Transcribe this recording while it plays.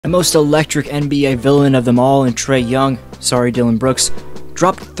most electric NBA villain of them all in Trae Young, sorry Dylan Brooks,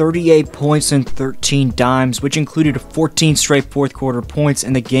 dropped 38 points and 13 dimes, which included 14 straight fourth quarter points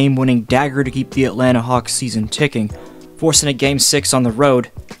and the game-winning dagger to keep the Atlanta Hawks season ticking. Forcing a Game 6 on the road,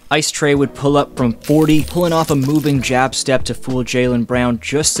 Ice Trae would pull up from 40, pulling off a moving jab step to fool Jaylen Brown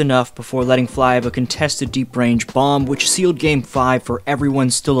just enough before letting fly of a contested deep-range bomb, which sealed Game 5 for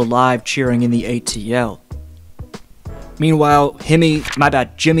everyone still alive cheering in the ATL. Meanwhile,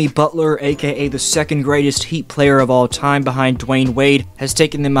 Jimmy Butler, aka the second greatest Heat player of all time behind Dwayne Wade, has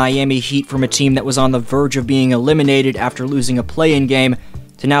taken the Miami Heat from a team that was on the verge of being eliminated after losing a play-in game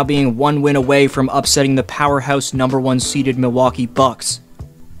to now being one win away from upsetting the powerhouse #1 seeded Milwaukee Bucks.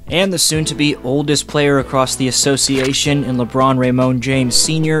 And the soon-to-be oldest player across the association in LeBron Raymond James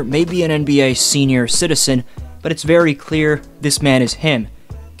Sr. may be an NBA senior citizen, but it's very clear this man is him.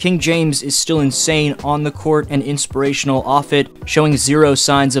 King James is still insane on the court and inspirational off it, showing zero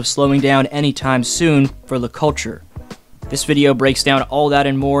signs of slowing down anytime soon for the culture. This video breaks down all that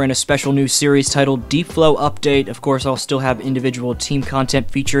and more in a special new series titled Dflow Update. Of course, I'll still have individual team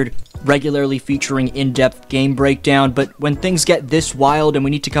content featured, regularly featuring in-depth game breakdown, but when things get this wild and we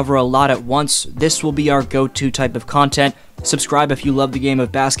need to cover a lot at once, this will be our go-to type of content. Subscribe if you love the game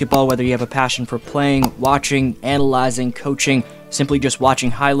of basketball, whether you have a passion for playing, watching, analyzing, coaching, simply just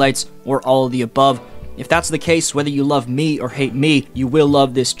watching highlights, or all of the above. If that's the case, whether you love me or hate me, you will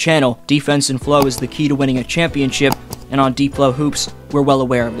love this channel. Defense and flow is the key to winning a championship, and on Dflow Hoops, we're well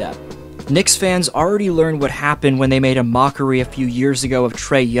aware of that. Knicks fans already learned what happened when they made a mockery a few years ago of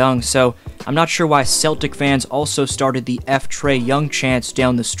Trae Young, so I'm not sure why Celtic fans also started the F Trae Young chants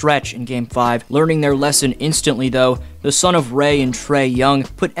down the stretch in Game 5. Learning their lesson instantly though, the son of Ray and Trae Young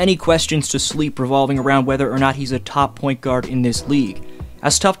put any questions to sleep revolving around whether or not he's a top point guard in this league.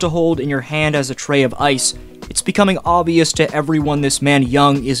 As tough to hold in your hand as a tray of ice, it's becoming obvious to everyone this man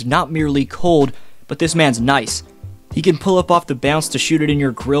Young is not merely cold, but this man's nice. He can pull up off the bounce to shoot it in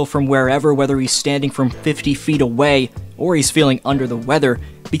your grill from wherever, whether he's standing from 50 feet away or he's feeling under the weather,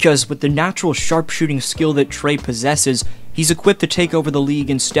 because with the natural sharpshooting skill that Trae possesses, he's equipped to take over the league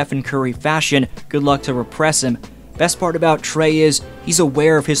in Stephen Curry fashion. Good luck to repress him. Best part about Trae is he's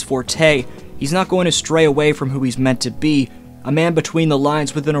aware of his forte. He's not going to stray away from who he's meant to be. A man between the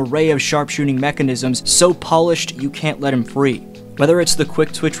lines with an array of sharpshooting mechanisms so polished you can't let him free. Whether it's the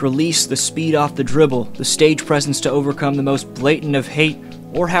quick twitch release, the speed off the dribble, the stage presence to overcome the most blatant of hate,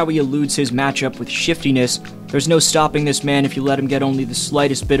 or how he eludes his matchup with shiftiness, there's no stopping this man if you let him get only the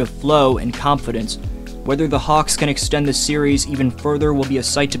slightest bit of flow and confidence. Whether the Hawks can extend the series even further will be a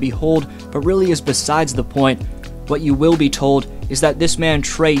sight to behold, but really is besides the point. What you will be told is that this man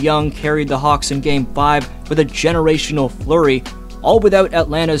Trae Young carried the Hawks in Game 5 with a generational flurry, all without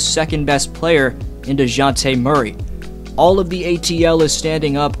Atlanta's second best player in DeJounte Murray. All of the ATL is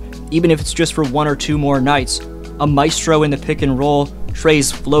standing up, even if it's just for one or two more nights. A maestro in the pick and roll, Trae's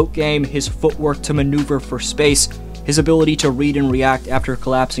float game, his footwork to maneuver for space, his ability to read and react after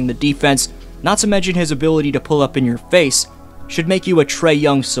collapsing the defense, not to mention his ability to pull up in your face, should make you a Trae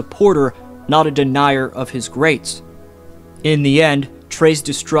Young supporter, not a denier of his greats. In the end, Trae's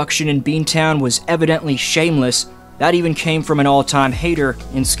destruction in Beantown was evidently shameless. That even came from an all-time hater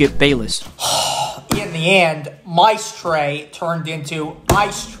in Skip Bayless. In the end, Ice Trae turned into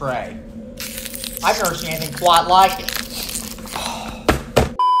Ice Trae. I've never seen anything quite like it.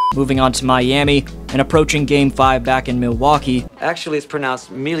 Moving on to Miami, and approaching Game 5 back in Milwaukee. Actually, it's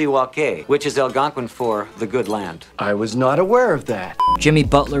pronounced Milwaukee, which is Algonquin for the good land. I was not aware of that. Jimmy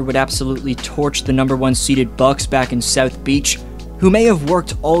Butler would absolutely torch the #1 seeded Bucks back in South Beach, who may have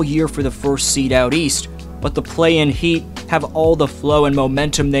worked all year for the first seed out east, but the play-in Heat have all the flow and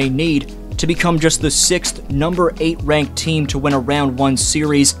momentum they need to become just the 6th #8 ranked team to win a round 1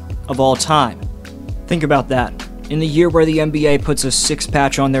 series of all time. Think about that. In the year where the NBA puts a 6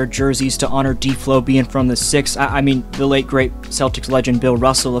 patch on their jerseys to honor Dflow being from the 6, I mean the late great Celtics legend Bill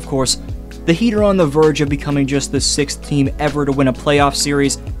Russell, of course, the Heat are on the verge of becoming just the 6th team ever to win a playoff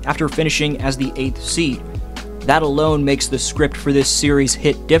series after finishing as the 8th seed. That alone makes the script for this series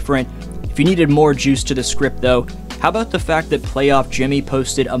hit different. If you needed more juice to the script though, how about the fact that Playoff Jimmy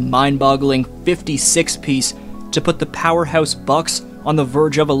posted a mind-boggling 56-piece to put the powerhouse Bucks on the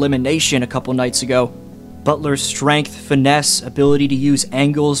verge of elimination a couple nights ago? Butler's strength, finesse, ability to use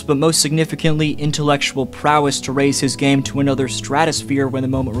angles, but most significantly intellectual prowess to raise his game to another stratosphere when the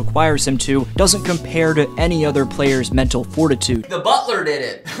moment requires him to, doesn't compare to any other player's mental fortitude. The Butler did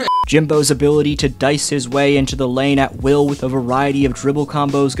it. Jimbo's ability to dice his way into the lane at will with a variety of dribble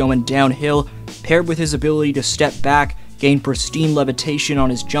combos going downhill, paired with his ability to step back, gain pristine levitation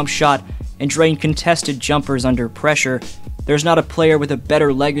on his jump shot, and drain contested jumpers under pressure, There's not a player with a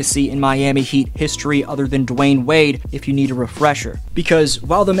better legacy in Miami Heat history other than Dwayne Wade if you need a refresher. Because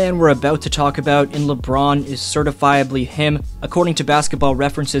while the man we're about to talk about in LeBron is certifiably him, according to Basketball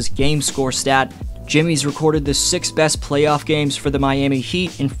Reference's game score stat, Jimmy's recorded the 6 best playoff games for the Miami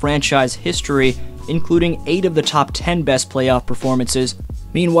Heat in franchise history, including 8 of the top 10 best playoff performances.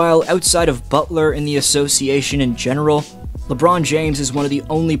 Meanwhile, outside of Butler and the association in general, LeBron James is one of the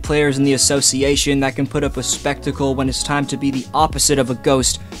only players in the association that can put up a spectacle when it's time to be the opposite of a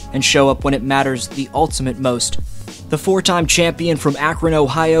ghost and show up when it matters the ultimate most. The 4-time champion from Akron,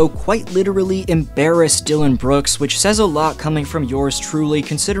 Ohio quite literally embarrassed Dillon Brooks, which says a lot coming from yours truly,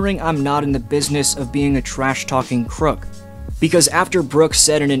 considering I'm not in the business of being a trash-talking crook. Because after Brooks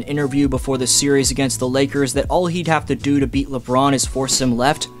said in an interview before the series against the Lakers that all he'd have to do to beat LeBron is force him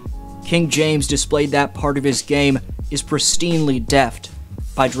left, King James displayed that part of his game is pristinely deft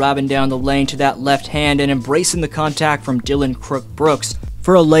by driving down the lane to that left hand and embracing the contact from Dillon Crook Brooks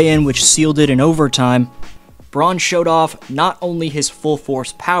for a lay-in which sealed it in overtime. Bron showed off not only his full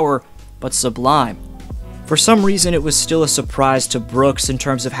force power, but sublime. For some reason, it was still a surprise to Brooks in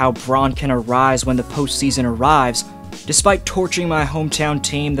terms of how Bron can arise when the postseason arrives. Despite torching my hometown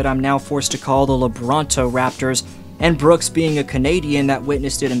team that I'm now forced to call the LeBronto Raptors, and Brooks being a Canadian that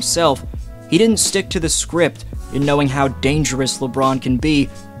witnessed it himself, he didn't stick to the script in knowing how dangerous LeBron can be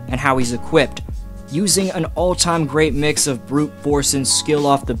and how he's equipped. Using an all-time great mix of brute force and skill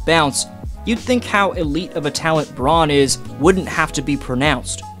off the bounce, you'd think how elite of a talent Bron is wouldn't have to be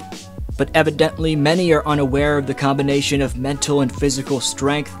pronounced. But evidently many are unaware of the combination of mental and physical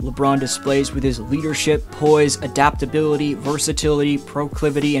strength LeBron displays with his leadership, poise, adaptability, versatility,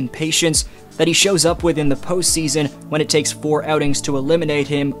 proclivity, and patience that he shows up with in the postseason when it takes 4 outings to eliminate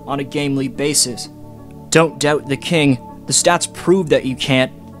him on a gamely basis. Don't doubt the king, the stats prove that you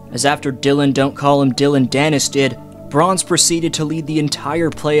can't, as after Dillon Don't Call Him Dillon Danis did, Bron's proceeded to lead the entire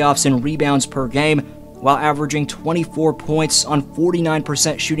playoffs in rebounds per game, while averaging 24 points on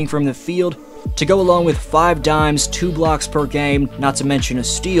 49% shooting from the field, to go along with 5 dimes, 2 blocks per game, not to mention a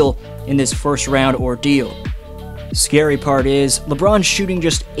steal, in this first-round ordeal. The scary part is, LeBron's shooting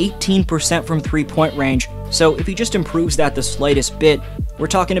just 18% from three-point range, so if he just improves that the slightest bit, we're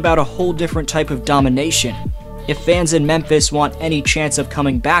talking about a whole different type of domination. If fans in Memphis want any chance of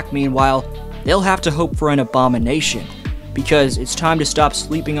coming back, meanwhile, they'll have to hope for an abomination, because it's time to stop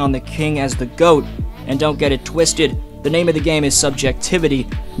sleeping on the king as the GOAT. And don't get it twisted, the name of the game is subjectivity,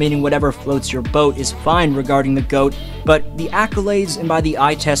 meaning whatever floats your boat is fine regarding the GOAT, but the accolades and by the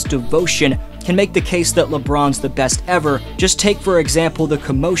eye test devotion can make the case that LeBron's the best ever. Just take for example the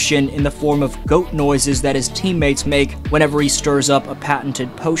commotion in the form of GOAT noises that his teammates make whenever he stirs up a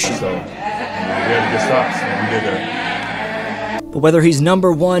patented potion. So, we had to get stops, and we did that. But whether he's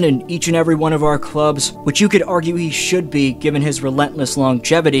number 1 in each and every one of our clubs, which you could argue he should be given his relentless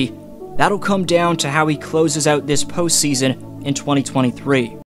longevity, that'll come down to how he closes out this postseason in 2023.